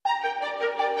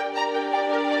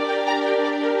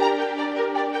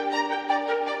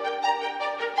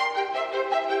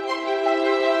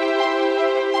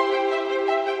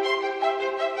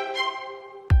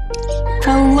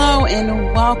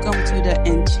welcome to the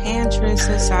Enchantress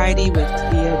Society with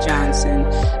Tia Johnson,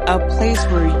 a place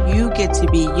where you get to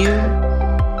be you,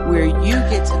 where you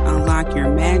get to unlock your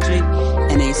magic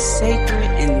in a sacred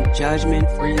and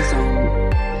judgment-free zone.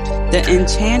 The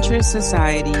Enchantress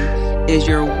Society is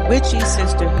your witchy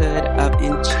sisterhood of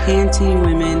enchanting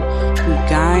women who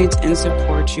guides and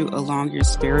supports you along your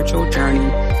spiritual journey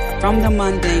from the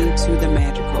mundane to the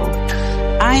magical.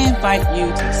 I invite you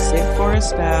to sit for a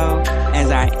spell as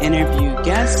I interview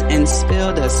guests and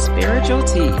spill the spiritual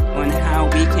tea on how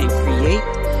we can create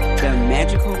the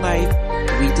magical life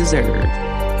we deserve.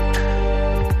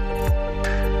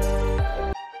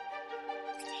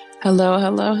 Hello,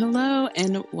 hello, hello,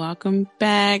 and welcome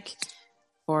back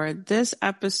for this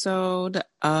episode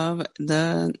of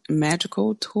the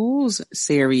Magical Tools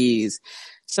series.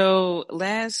 So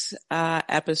last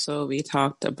episode, we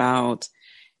talked about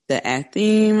the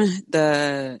theme,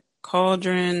 the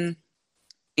cauldron,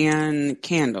 and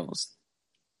candles.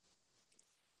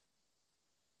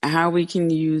 How we can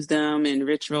use them in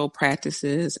ritual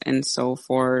practices and so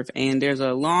forth. And there's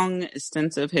a long,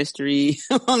 extensive history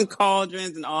on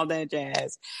cauldrons and all that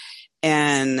jazz.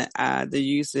 And the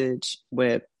usage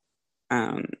with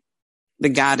the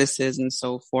goddesses and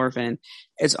so forth. And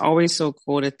it's always so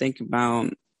cool to think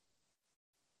about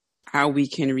how we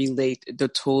can relate the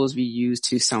tools we use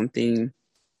to something,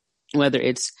 whether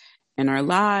it's in our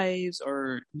lives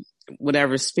or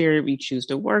whatever spirit we choose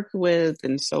to work with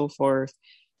and so forth.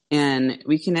 And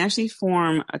we can actually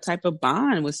form a type of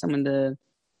bond with some of the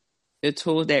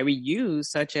tools that we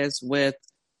use, such as with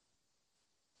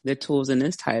the tools in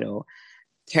this title,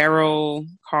 tarot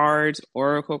cards,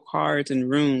 oracle cards, and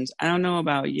runes. I don't know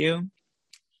about you,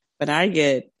 but I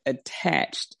get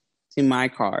attached to my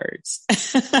cards.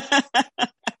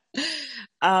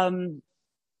 And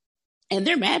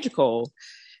they're magical.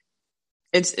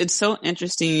 It's so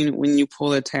interesting when you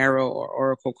pull a tarot or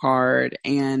oracle card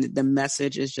and the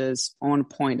message is just on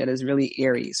point. That is really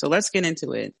eerie. So let's get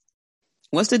into it.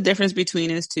 What's the difference between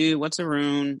these two? What's a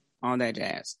rune? All that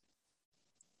jazz.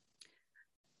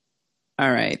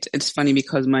 All right. It's funny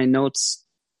because my notes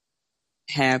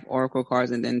have oracle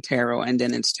cards and then tarot, and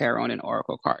then it's tarot and then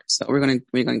oracle cards. So we're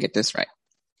gonna get this right.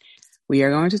 We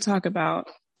are going to talk about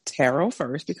tarot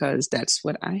first because that's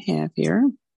what I have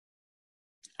here.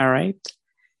 All right.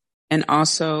 And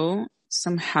also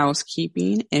some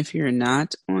housekeeping. If you're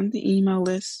not on the email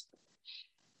list,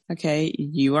 okay,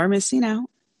 you are missing out.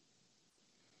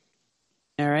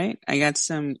 All right. I got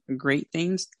some great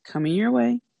things coming your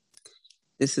way.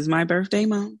 This is my birthday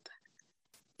month.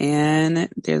 And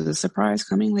there's a surprise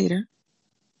coming later.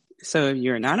 So if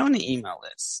you're not on the email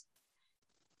list,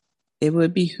 it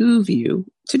would behoove you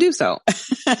to do so.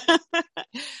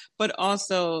 But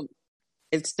also,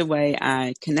 it's the way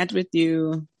I connect with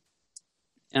you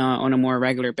on a more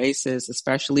regular basis,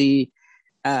 especially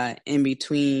in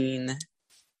between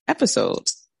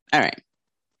episodes. All right.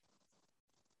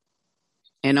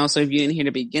 And also, if you didn't hear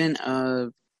the beginning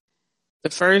of the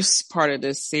first part of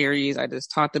this series, I just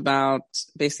talked about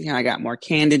basically how I got more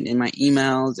candid in my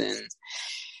emails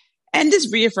and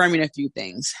just reaffirming a few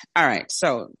things. All right.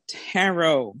 So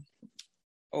tarot,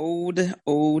 old.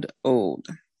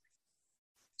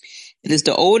 It is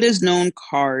the oldest known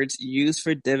cards used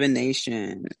for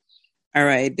divination. All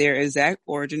right. Their exact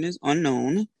origin is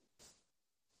unknown.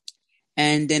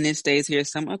 And then it states here,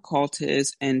 some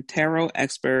occultists and tarot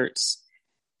experts,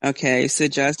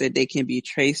 suggest that they can be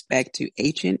traced back to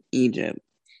ancient Egypt,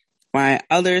 while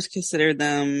others consider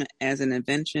them as an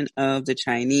invention of the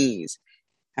Chinese.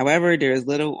 However, there is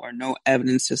little or no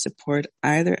evidence to support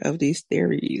either of these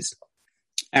theories.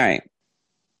 All right.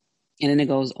 And then it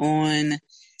goes on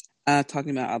talking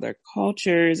about other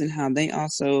cultures and how they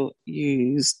also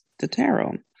use the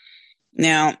tarot.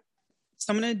 Now,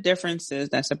 some of the differences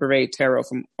that separate tarot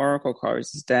from oracle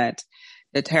cards is that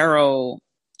the tarot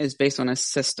is based on a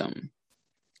system.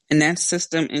 And that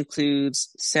system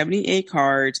includes 78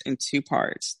 cards in two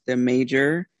parts, the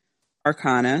major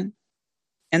arcana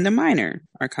and the minor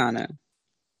arcana.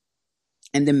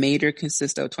 And the major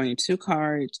consists of 22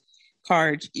 cards.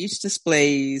 Each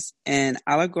displays an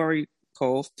allegorical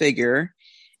figure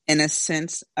in a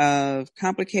sense of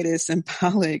complicated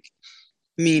symbolic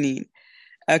meaning.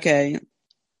 Okay.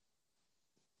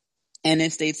 And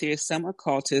it states here, some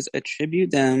occultists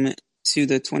attribute them to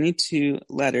the 22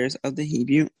 letters of the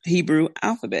Hebrew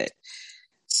alphabet.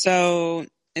 So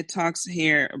it talks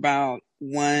here about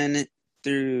 1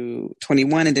 through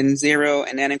 21 and then 0,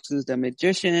 and that includes the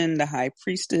magician, the high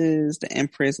priestess, the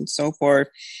empress, and so forth,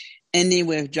 ending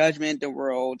with judgment, the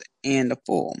world, and the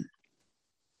fool.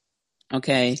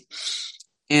 Okay.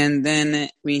 And then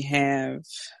we have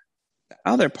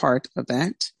the other part of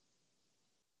that,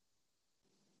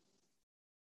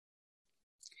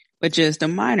 which is the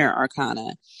minor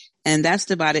arcana. And that's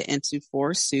divided into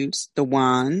 4 suits: the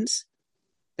wands,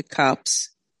 the cups,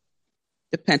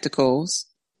 the pentacles,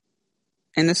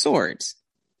 and the swords.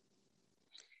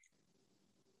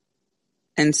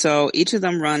 And so each of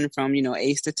them run from,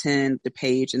 ace to 10, the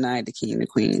page, the knight, the king, the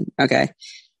queen. Okay.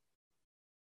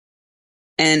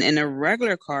 And in a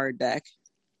regular card deck,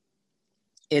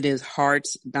 it is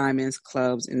hearts, diamonds,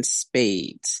 clubs, and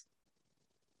spades.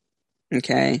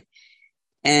 Okay.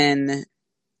 And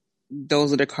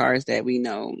those are the cards that we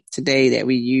know today that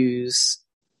we use,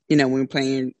 when we're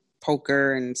playing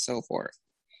poker and so forth.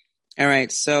 All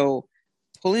right. So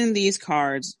pulling these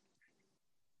cards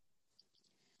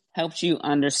helps you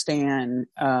understand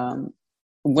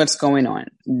what's going on.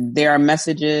 There are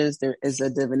messages. There is a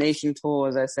divination tool,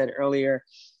 as I said earlier.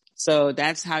 So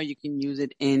that's how you can use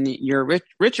it in your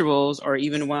rituals, or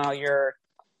even while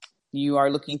you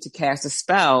are looking to cast a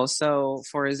spell. So,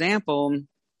 for example,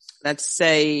 let's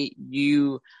say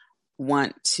you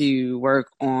want to work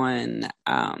on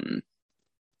a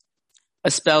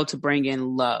spell to bring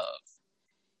in love.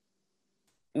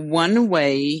 One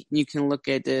way you can look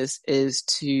at this is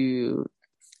to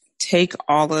take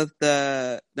all of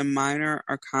the minor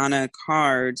arcana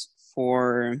cards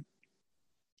for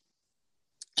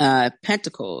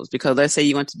pentacles, because let's say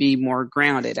you want to be more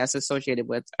grounded. That's associated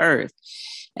with earth.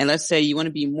 And let's say you want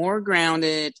to be more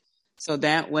grounded, so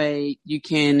that way you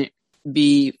can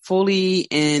be fully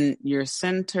in your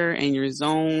center and your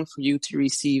zone for you to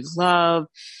receive love.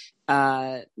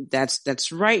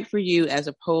 That's right for you, as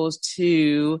opposed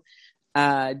to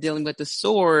dealing with the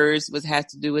swords, which has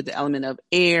to do with the element of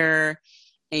air.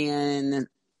 And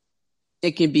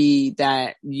it can be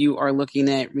that you are looking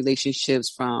at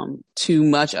relationships from too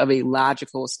much of a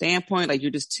logical standpoint. Like,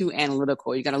 you're just too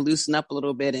analytical. You got to loosen up a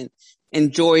little bit and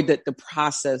enjoy the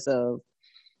process of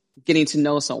getting to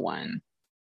know someone.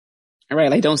 All right.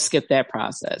 Like, don't skip that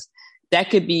process. That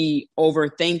could be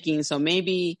overthinking. So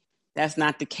maybe that's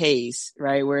not the case,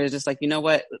 right? Where it's just like, you know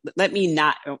what? Let me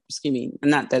not,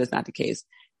 not that it's not the case.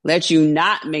 Let you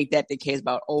not make that the case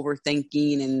about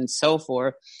overthinking and so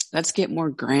forth. Let's get more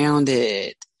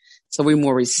grounded, so we're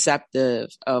more receptive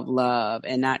of love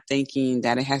and not thinking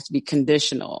that it has to be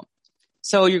conditional.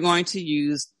 So you're going to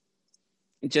use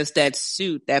just that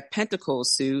suit, that pentacle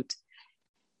suit.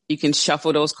 You can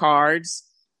shuffle those cards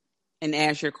and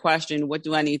ask your question: what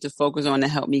do I need to focus on to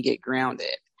help me get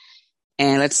grounded?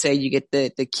 And let's say you get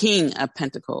the king of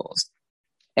pentacles,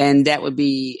 and that would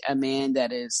be a man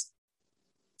that is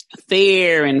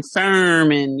fair and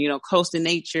firm and, close to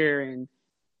nature and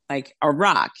like a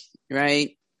rock,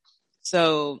 right?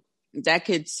 So that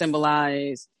could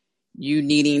symbolize you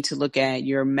needing to look at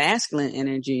your masculine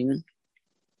energy and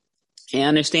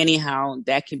understanding how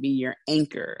that can be your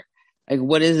anchor. Like,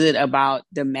 what is it about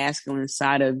the masculine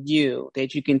side of you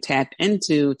that you can tap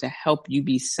into to help you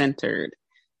be centered,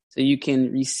 so you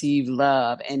can receive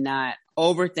love and not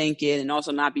overthink it, and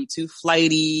also not be too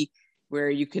flighty, where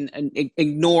you can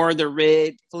ignore the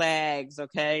red flags.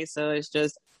 Okay. So it's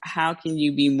just, how can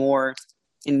you be more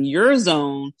in your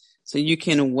zone so you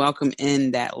can welcome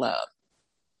in that love?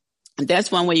 And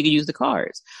that's one way you can use the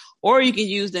cards, or you can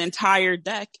use the entire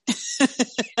deck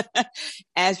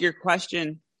as your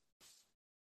question.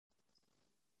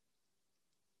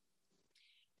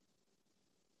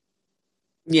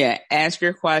 Yeah, ask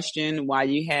your question while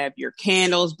you have your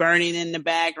candles burning in the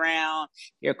background,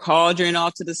 your cauldron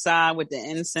off to the side with the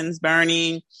incense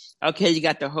burning. Okay, you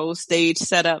got the whole stage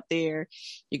set up there.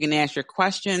 You can ask your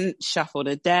question, shuffle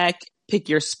the deck, pick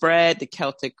your spread: the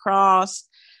Celtic cross,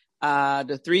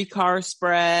 the 3-card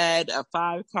spread, a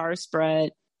 5-card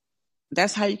spread.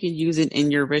 That's how you can use it in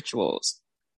your rituals.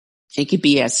 It could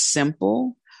be as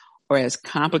simple or as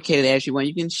complicated as you want.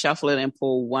 You can shuffle it and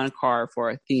pull one card for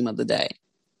a theme of the day.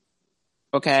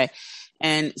 Okay.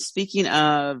 And speaking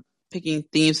of picking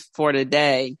themes for the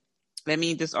day, let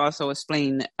me just also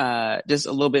explain just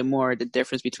a little bit more the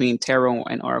difference between tarot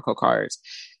and oracle cards.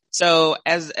 So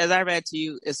as I read to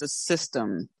you, it's a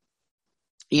system.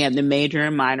 You have the major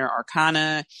and minor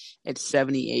arcana. It's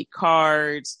 78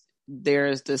 cards.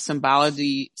 There's the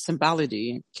symbology,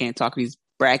 can't talk these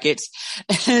brackets.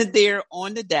 They're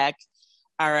on the deck.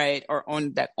 All right. Or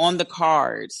on the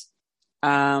cards.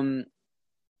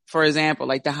 For example,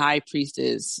 like the high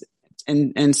priestess,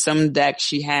 in some decks,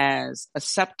 she has a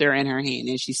scepter in her hand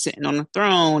and she's sitting on a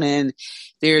throne, and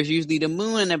there's usually the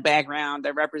moon in the background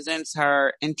that represents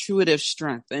her intuitive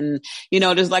strength. And,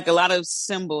 there's like a lot of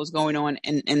symbols going on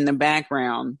in the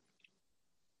background.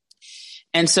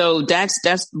 And so that's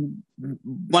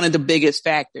one of the biggest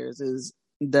factors is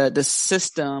the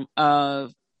system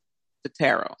of the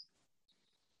tarot.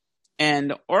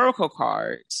 And the oracle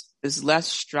cards is less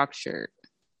structured.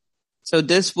 So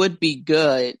this would be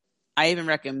good. I even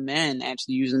recommend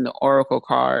actually using the oracle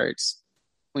cards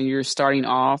when you're starting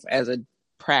off as a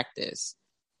practice.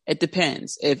 It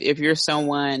depends. If you're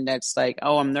someone that's like,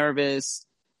 oh, I'm nervous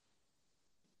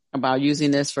about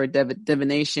using this for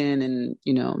divination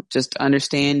and, just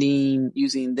understanding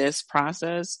using this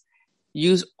process,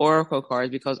 use oracle cards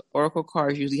because oracle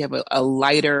cards usually have a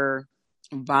lighter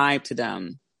vibe to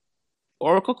them.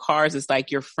 Oracle cards is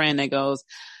like your friend that goes,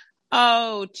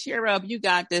 oh, cheer up, you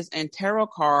got this. And tarot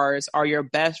cards are your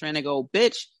best friend that go,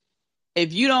 bitch,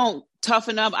 if you don't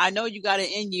toughen up, I know you got it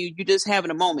in you. You just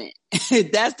having a moment.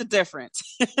 That's the difference.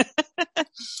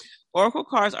 Oracle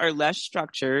cards are less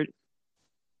structured.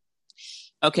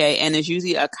 Okay. And it's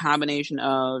usually a combination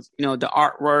of, the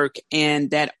artwork and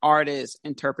that artist's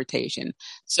interpretation.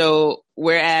 So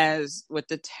whereas with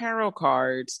the tarot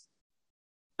cards,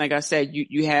 like I said,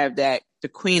 you have the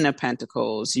Queen of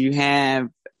Pentacles, you have,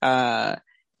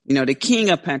 the King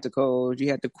of Pentacles, you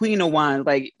have the Queen of Wands,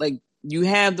 like you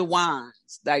have the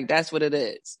wands, like that's what it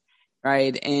is.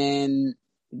 Right. And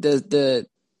the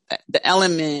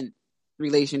element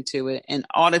relation to it and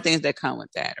all the things that come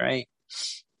with that. Right.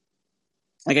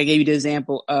 Like I gave you the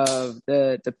example of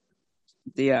the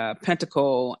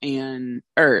pentacle and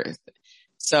earth.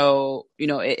 So,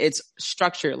 it's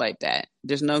structured like that.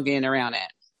 There's no getting around that.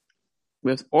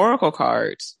 With oracle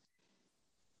cards,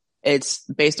 it's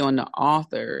based on the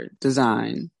author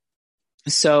design.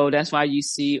 So that's why you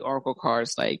see oracle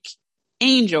cards like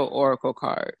angel oracle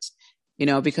cards,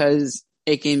 because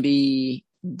it can be,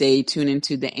 they tune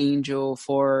into the angel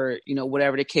for,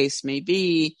 whatever the case may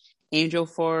be, angel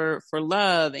for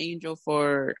love, angel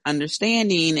for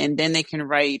understanding, and then they can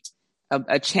write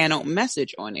a channeled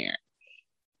message on there.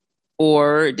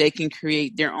 Or they can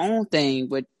create their own thing,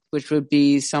 which would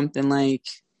be something like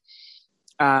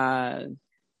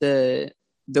the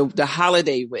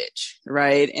holiday witch,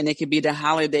 right? And it could be the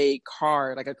holiday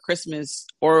card, like a Christmas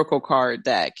oracle card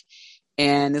deck.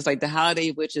 And it's like the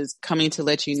holiday witch is coming to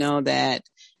let you know that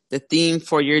the theme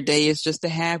for your day is just to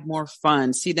have more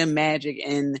fun, see the magic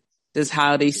in this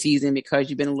holiday season because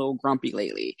you've been a little grumpy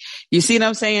lately. You see what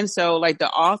I'm saying? So like the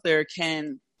author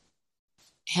can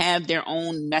have their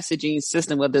own messaging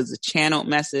system, whether it's a channeled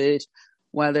message,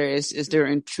 whether it's their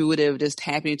intuitive, just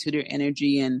tapping into their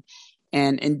energy and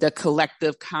the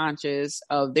collective conscious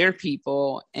of their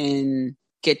people and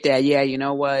get that, yeah, you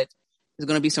know what? There's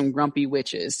going to be some grumpy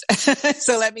witches.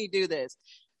 So let me do this.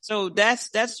 So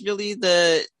that's really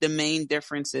the main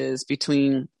differences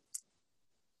between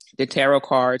the tarot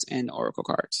cards and the oracle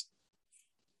cards.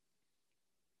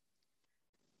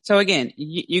 So again,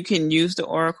 you can use the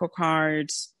oracle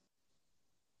cards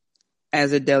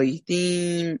as a daily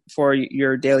theme for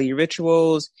your daily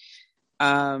rituals.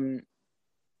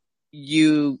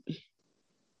 You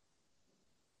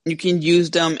can use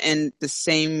them in the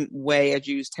same way as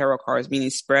you use tarot cards, meaning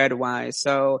spread wise.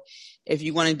 So if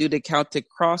you want to do the Celtic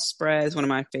cross spreads, one of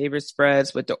my favorite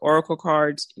spreads with the oracle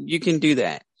cards, you can do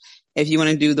that. If you want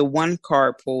to do the 1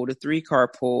 card pull, the 3 card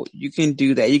pull, you can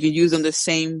do that. You can use them the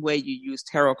same way you use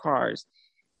tarot cards.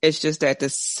 It's just that the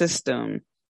system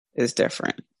is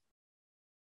different.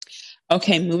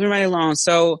 Okay, moving right along.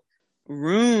 So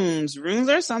runes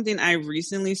are something I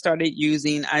recently started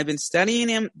using. I've been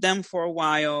studying them for a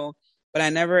while, but I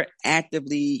never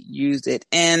actively used it.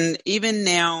 And even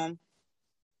now,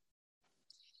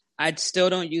 I still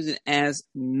don't use it as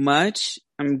much.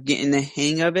 I'm getting the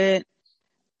hang of it.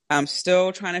 I'm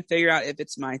still trying to figure out if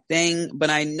it's my thing, but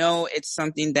I know it's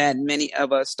something that many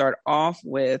of us start off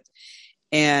with,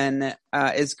 and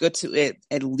it's good to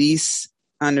at least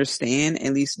understand,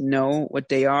 at least know what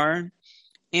they are.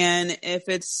 And if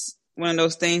it's one of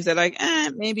those things that like,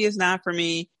 maybe it's not for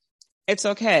me, it's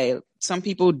okay. Some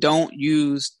people don't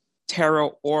use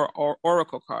tarot or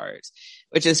oracle cards,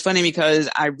 which is funny because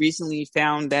I recently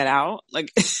found that out.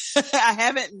 Like, I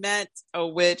haven't met a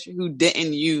witch who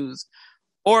didn't use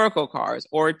oracle cards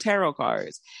or tarot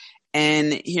cards.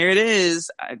 And here it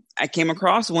is. I came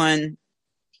across one,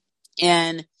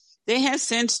 and they have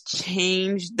since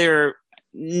changed their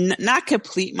not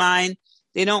complete mind.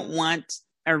 They don't want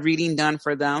a reading done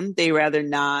for them. They rather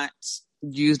not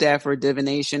use that for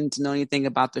divination to know anything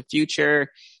about the future.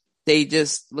 They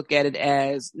just look at it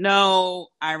as, no,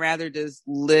 I rather just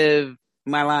live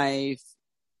my life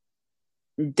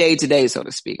day to day, so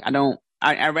to speak.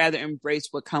 I rather embrace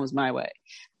what comes my way.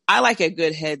 I like a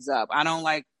good heads up. I don't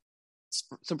like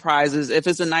surprises. If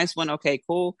it's a nice one, okay,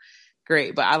 cool,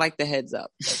 great. But I like the heads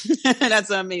up. That's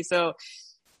what I mean. So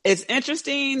it's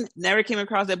interesting. Never came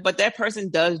across it, but that person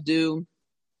does do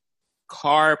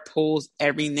card pulls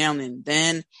every now and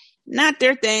then. Not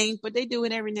their thing, but they do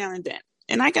it every now and then.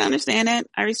 And I can understand that.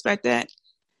 I respect that.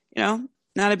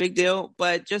 Not a big deal.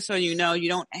 But just so you know, you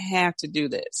don't have to do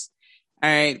this. All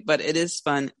right. But it is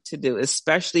fun to do,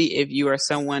 especially if you are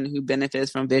someone who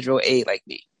benefits from visual aid like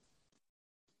me.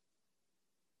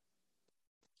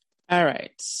 All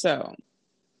right. So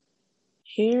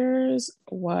here's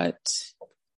what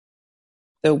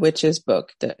the Witch's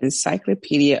Book, the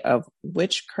Encyclopedia of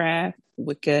Witchcraft,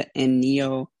 Wicca, and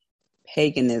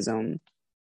Neo-Paganism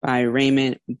by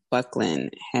Raymond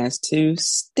Buckland has to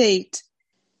state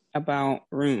about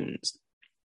runes.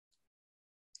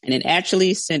 And it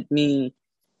actually sent me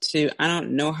to, I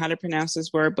don't know how to pronounce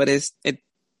this word, but it's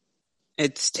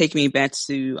taking me back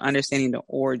to understanding the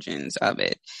origins of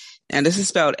it. Now, this is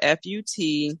spelled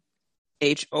Futhorc,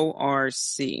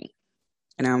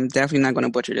 and I'm definitely not going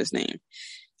to butcher this name.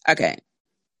 Okay.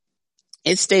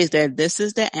 It states that this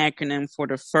is the acronym for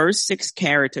the first 6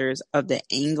 characters of the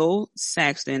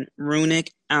Anglo-Saxon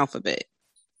runic alphabet.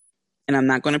 And I'm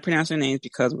not going to pronounce their names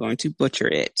because we're going to butcher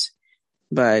it.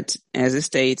 But as it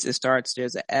states, it starts,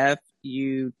 there's a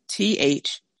Futh and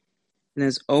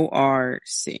there's ORC.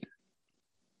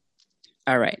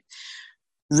 All right.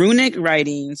 Runic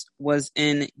writings was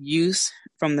in use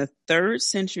from the 3rd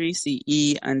century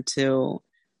CE until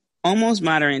almost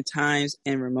modern times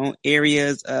in remote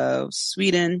areas of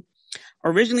Sweden.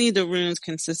 Originally, the runes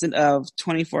consisted of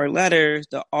 24 letters,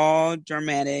 the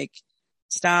all-Germanic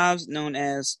stavs known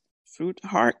as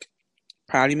Futhorc.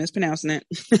 Probably mispronouncing it.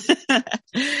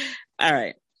 All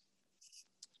right.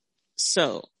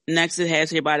 So next it has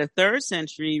here, by the 3rd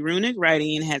century, runic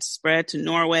writing had spread to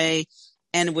Norway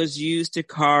and was used to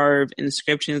carve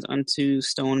inscriptions onto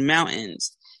stone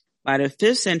mountains. By the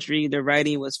 5th century, the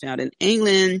writing was found in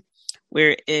England,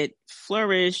 where it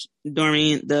flourished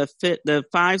during the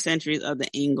 5 centuries of the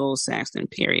Anglo-Saxon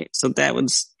period. So that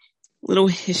was a little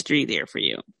history there for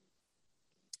you.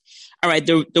 All right,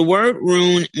 the word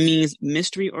rune means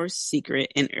mystery or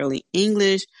secret in early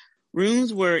English.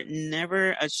 Runes were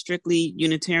never a strictly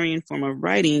Unitarian form of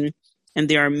writing, and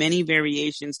there are many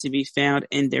variations to be found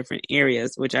in different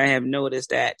areas, which I have noticed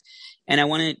that. And I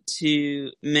wanted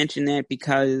to mention that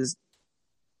because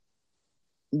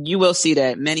you will see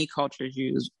that many cultures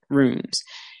use runes.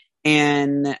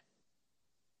 And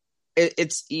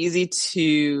it's easy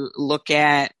to look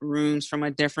at runes from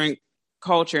a different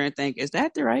culture and think, is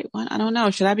that the right one? I don't know.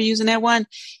 Should I be using that one?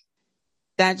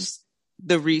 That's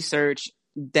the research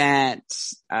that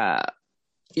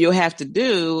you'll have to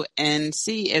do and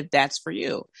see if that's for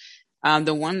you.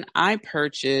 The one I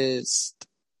purchased,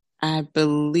 I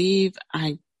believe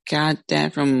I got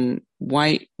that from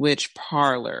White Witch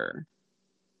Parlor.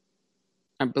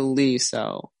 I believe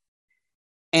so.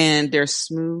 And they're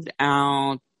smoothed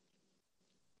out.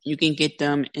 You can get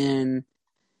them in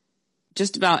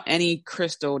just about any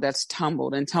crystal that's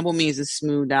tumbled. And tumble means it's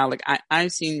smoothed out. Like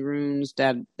I've seen runes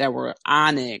that were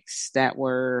onyx, that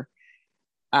were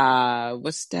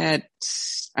what's that?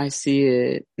 I see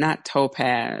it, not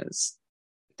topaz.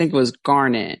 I think it was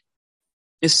garnet.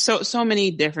 There's so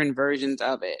many different versions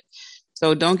of it.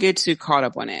 So don't get too caught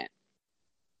up on it.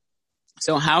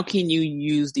 So how can you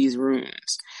use these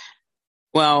runes?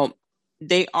 Well,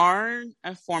 they are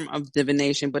a form of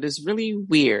divination, but it's really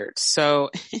weird. So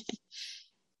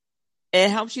it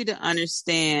helps you to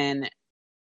understand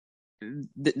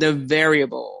the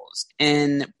variables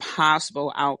and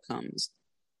possible outcomes.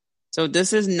 So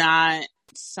this is not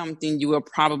something you will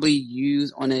probably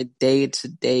use on a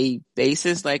day-to-day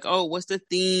basis. Like, oh, what's the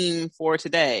theme for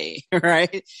today? Right?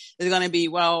 It's going to be,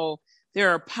 well,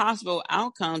 there are possible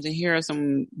outcomes, and here are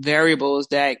some variables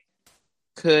that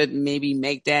could maybe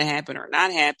make that happen or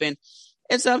not happen.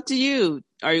 It's up to you.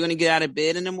 Are you going to get out of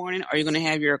bed in the morning? Are you going to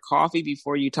have your coffee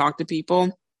before you talk to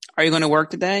people? Are you going to work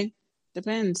today?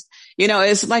 Depends.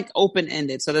 It's like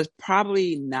open-ended. So that's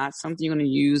probably not something you're going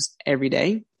to use every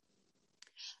day.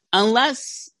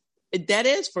 Unless that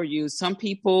is for you. Some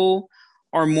people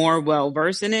are more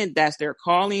well-versed in it. That's their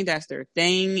calling. That's their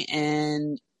thing.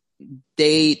 And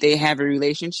they have a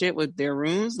relationship with their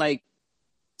runes, like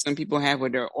some people have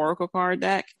with their Oracle card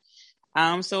deck.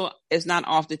 So it's not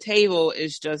off the table.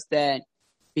 It's just that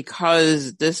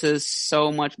because this is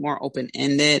so much more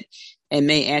open-ended, it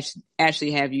may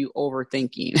actually have you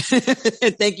overthinking,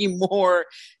 thinking more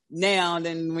now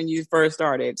than when you first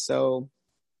started. So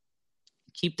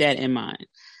keep that in mind.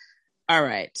 All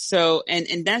right. So,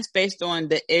 and that's based on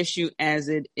the issue as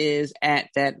it is at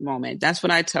that moment. That's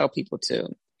what I tell people too.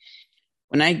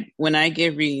 when I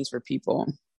give readings for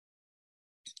people,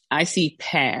 I see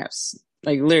paths.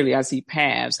 Like literally, I see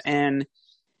paths, and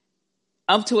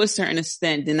up to a certain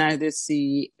extent, then I just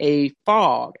see a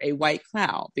fog, a white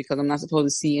cloud, because I'm not supposed to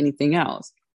see anything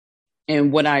else.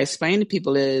 And what I explain to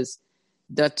people is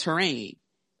the terrain,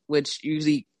 which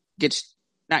usually gets,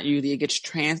 not usually, it gets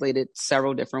translated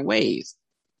several different ways.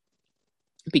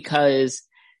 Because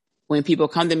when people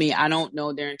come to me, I don't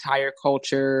know their entire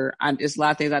culture. There's a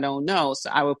lot of things I don't know. So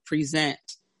I will present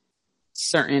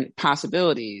certain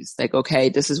possibilities. Like, okay,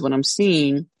 this is what I'm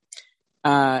seeing.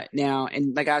 Now,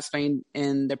 and like I explained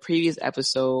in the previous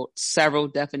episode, several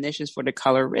definitions for the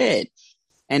color red.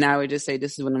 And I would just say,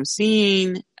 this is what I'm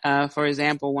seeing. For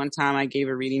example, one time I gave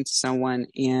a reading to someone,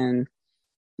 and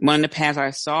one of the paths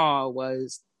I saw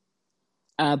was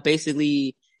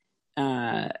basically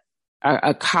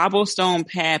a cobblestone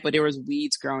path, but there was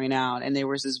weeds growing out, and there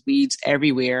was just weeds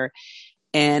everywhere.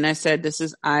 And I said, this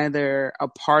is either a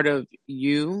part of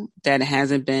you that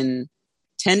hasn't been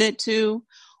tended to,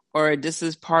 or this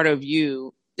is part of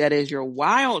you that is your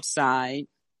wild side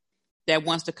that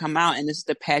wants to come out, and this is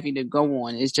the path you need to go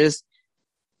on. It's just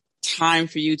time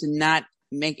for you to not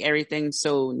make everything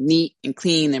so neat and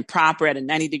clean and proper at a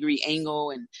 90-degree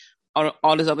angle and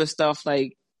all this other stuff.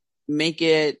 Like, make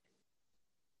it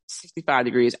 65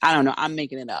 degrees. I don't know. I'm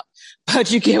making it up,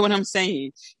 but you get what I'm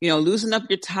saying. Loosen up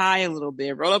your tie a little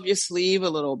bit, roll up your sleeve a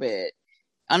little bit,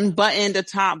 unbutton the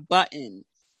top button.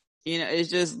 It's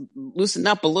just loosen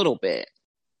up a little bit.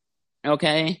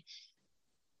 Okay.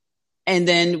 And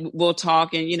then we'll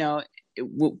talk, and,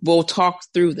 we'll talk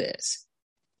through this.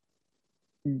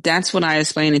 That's what I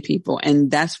explain to people. And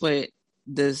that's what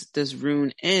this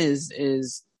rune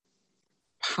is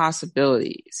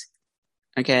possibilities.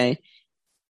 Okay.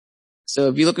 So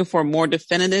if you're looking for a more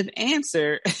definitive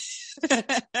answer,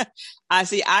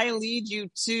 I lead you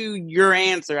to your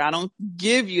answer. I don't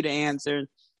give you the answer.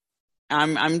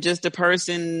 I'm just a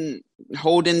person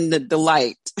holding the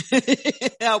light,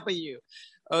 helping you.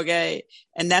 Okay.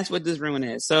 And that's what this rune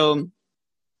is. So,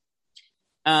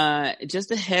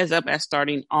 just a heads up at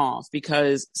starting off,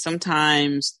 because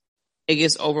sometimes it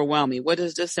gets overwhelming. What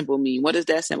does this symbol mean? What does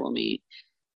that symbol mean?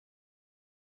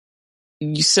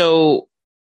 So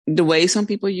the way some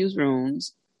people use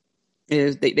runes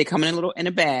is they come in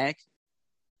a bag.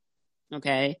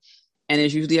 Okay. And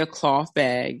it's usually a cloth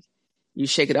bag. You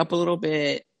shake it up a little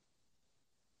bit,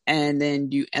 and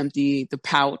then you empty the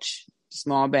pouch, the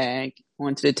small bag,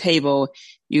 onto the table.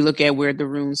 You look at where the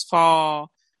runes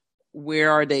fall.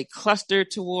 Where are they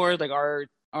clustered towards? Like, are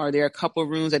there a couple of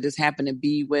runes that just happen to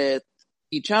be with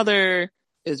each other?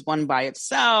 Is one by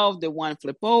itself? Did one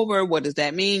flip over? What does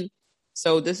that mean?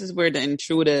 So this is where the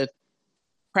intuitive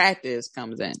practice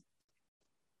comes in,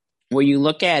 where you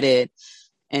look at it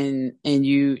and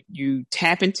you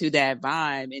tap into that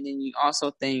vibe, and then you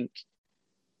also think,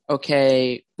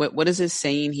 okay, what is it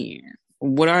saying here?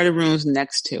 What are the runes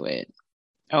next to it?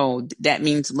 Oh, that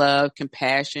means love,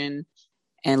 compassion,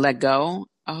 and let go.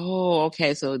 Oh,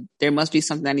 okay. So there must be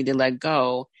something I need to let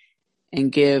go and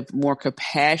give more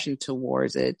compassion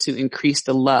towards it to increase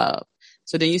the love.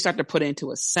 So then you start to put it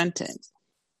into a sentence,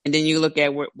 and then you look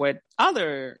at what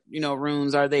other,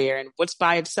 runes are there and what's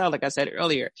by itself, like I said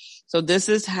earlier. So this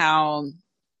is how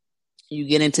you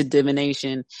get into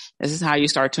divination. This is how you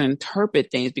start to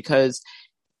interpret things, because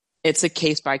it's a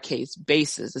case by case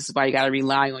basis. This is why you got to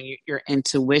rely on your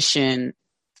intuition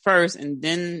first, and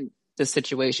then the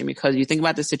situation, because you think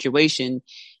about the situation,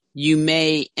 you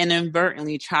may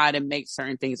inadvertently try to make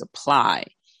certain things apply.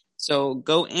 So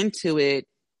go into it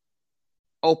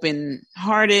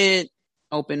open-hearted,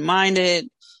 open-minded,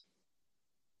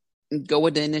 go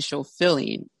with the initial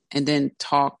feeling, and then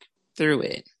talk through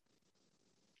it.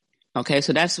 Okay,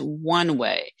 so that's one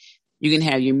way. You can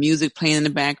have your music playing in the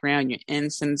background, your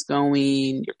incense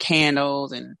going, your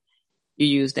candles, and you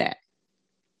use that.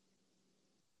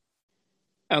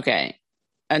 Okay,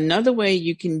 another way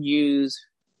you can use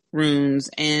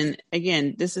runes, and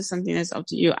again, this is something that's up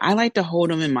to you. I like to hold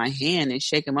them in my hand and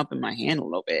shake them up in my hand a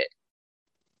little bit,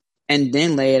 and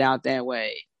then lay it out that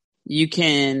way. You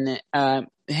can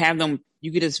have them,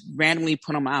 you could just randomly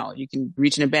put them out. You can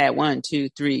reach in the bag, 1, 2,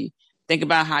 3. Think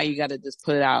about how you got to just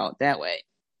put it out that way.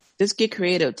 Just get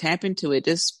creative, tap into it.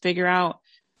 Just figure out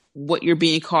what you're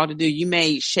being called to do. You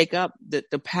may shake up the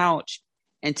pouch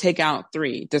and take out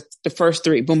 3, the first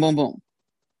 3, boom, boom, boom.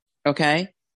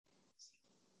 Okay.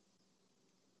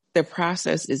 The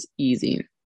process is easy.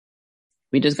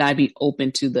 We just got to be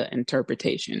open to the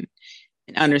interpretation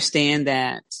and understand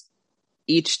that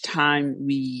each time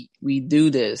we do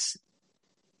this,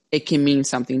 it can mean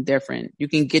something different. You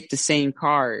can get the same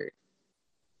card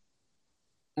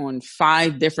on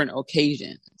 5 different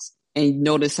occasions and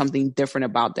notice something different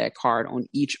about that card on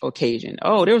each occasion.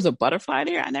 Oh, there was a butterfly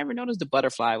there. I never noticed the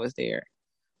butterfly was there.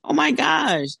 Oh my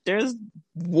gosh, there's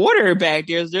water back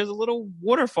there. There's a little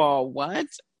waterfall. What?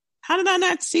 How did I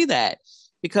not see that?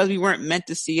 Because we weren't meant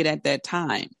to see it at that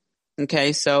time.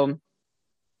 Okay, so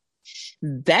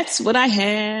that's what I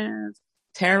have.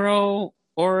 Tarot,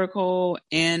 oracle,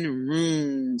 and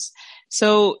runes.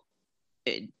 So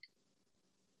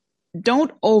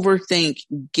don't overthink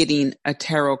getting a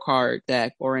tarot card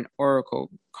deck or an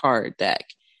oracle card deck.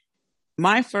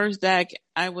 My first deck,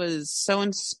 I was so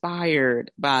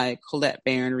inspired by Colette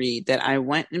Baron Reid that I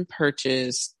went and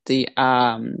purchased the,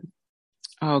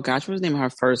 oh gosh, what was the name of her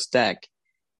first deck?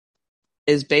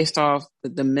 It's based off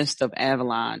the Mist of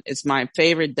Avalon. It's my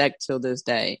favorite deck till this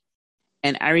day.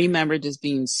 And I remember just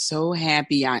being so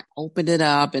happy. I opened it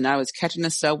up and I was catching the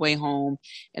subway home,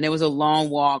 and it was a long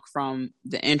walk from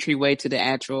the entryway to the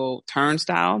actual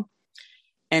turnstile.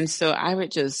 And so I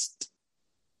just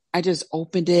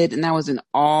opened it and I was in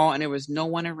awe, and there was no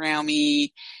one around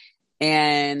me.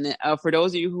 And for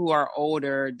those of you who are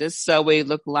older, this subway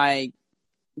looked like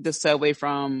the subway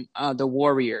from the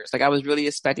Warriors. Like, I was really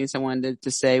expecting someone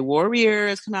to say,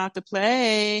 "Warriors, come out to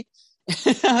play."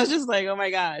 I was just like, oh my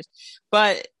gosh.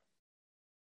 But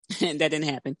that didn't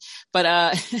happen. But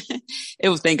it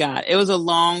was, thank God. It was a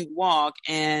long walk,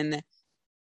 and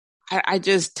I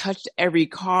just touched every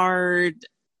card.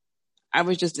 I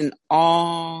was just in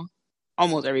awe.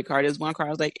 Almost every card. There's one card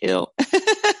I was like, ew.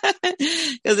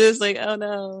 Because it was like, oh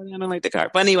no, I don't like the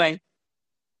card. But anyway,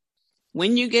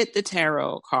 when you get the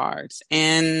tarot cards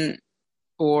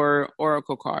or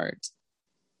oracle cards,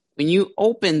 when you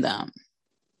open them,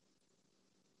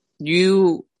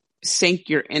 you sync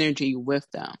your energy with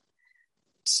them.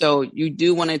 So you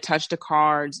do want to touch the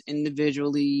cards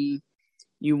individually.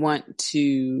 You want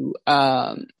to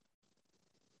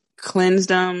cleanse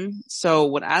them. So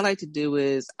what I like to do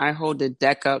is I hold the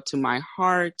deck up to my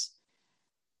heart,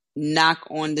 knock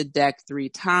on the deck 3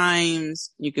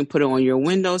 times. You can put it on your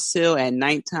windowsill at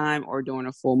nighttime or during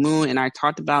a full moon. And I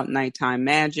talked about nighttime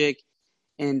magic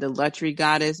in the Luxury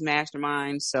Goddess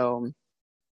Mastermind. So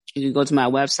you can go to my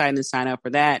website and sign up for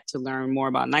that to learn more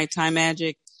about nighttime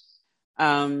magic.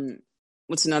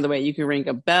 What's another way? You can ring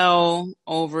a bell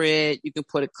over it. You can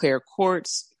put a clear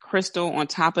quartz crystal on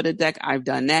top of the deck. I've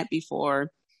done that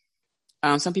before.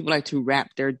 Some people like to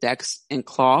wrap their decks in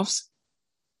cloths,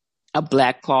 a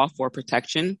black cloth for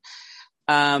protection.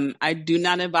 I do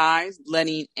not advise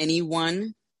letting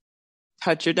anyone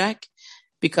touch your deck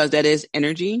because that is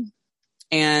energy.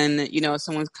 And, if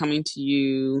someone's coming to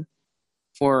you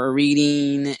for a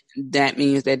reading, that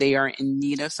means that they are in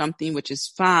need of something, which is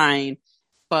fine,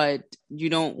 but you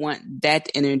don't want that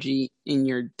energy in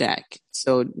your deck.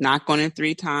 So knock on it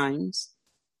 3 times.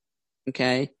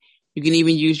 Okay. You can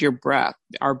even use your breath.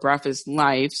 Our breath is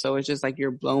life. So it's just like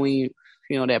you're blowing,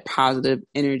 that positive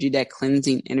energy, that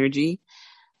cleansing energy.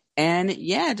 And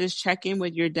yeah, just check in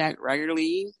with your deck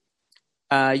regularly.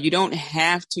 You don't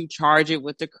have to charge it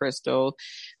with the crystal,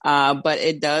 but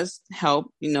it does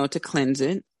help, to cleanse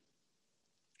it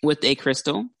with a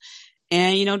crystal.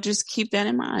 And, just keep that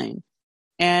in mind.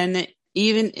 And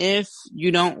even if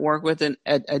you don't work with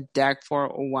a deck for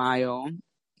a while,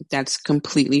 that's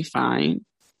completely fine.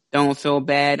 Don't feel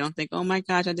bad. Don't think, oh my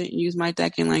gosh, I didn't use my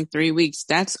deck in like 3 weeks.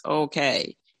 That's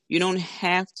okay. You don't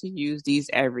have to use these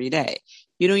every day.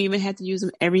 You don't even have to use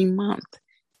them every month.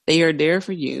 They are there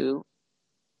for you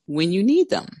when you need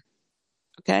them.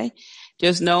 Okay.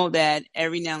 Just know that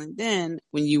every now and then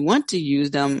when you want to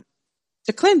use them,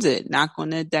 to cleanse it, knock on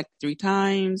the deck 3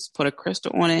 times, put a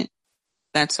crystal on it.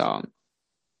 That's all.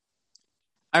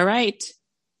 All right.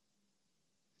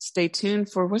 Stay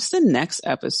tuned for what's the next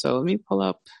episode. Let me pull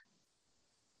up.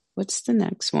 What's the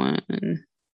next one?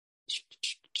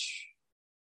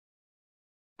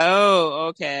 Oh,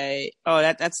 okay. Oh,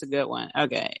 that's a good one.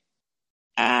 Okay.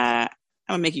 I'm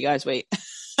gonna make you guys wait.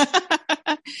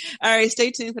 All right,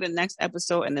 stay tuned for the next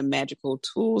episode in the Magical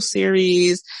Tool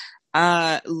series.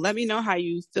 Let me know how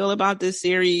you feel about this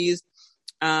series.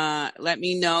 Let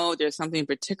me know if there's something in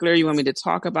particular you want me to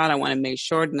talk about. I want to make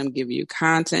sure that I'm giving you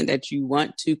content that you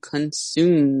want to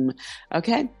consume.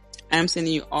 Okay? I'm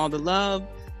sending you all the love,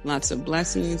 lots of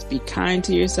blessings. Be kind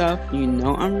to yourself.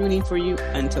 I'm rooting for you.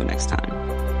 Until next time.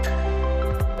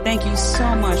 Thank you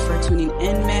so much for tuning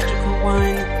in, Magical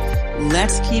One.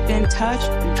 Let's keep in touch.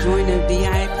 Join the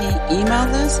VIP email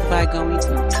list by going to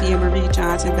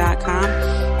tiamariejohnson.com.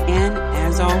 And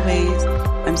as always,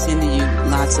 I'm sending you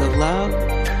lots of love,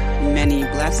 many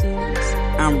blessings.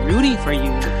 I'm rooting for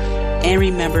you. And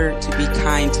remember to be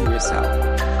kind to yourself.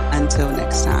 Until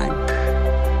next time.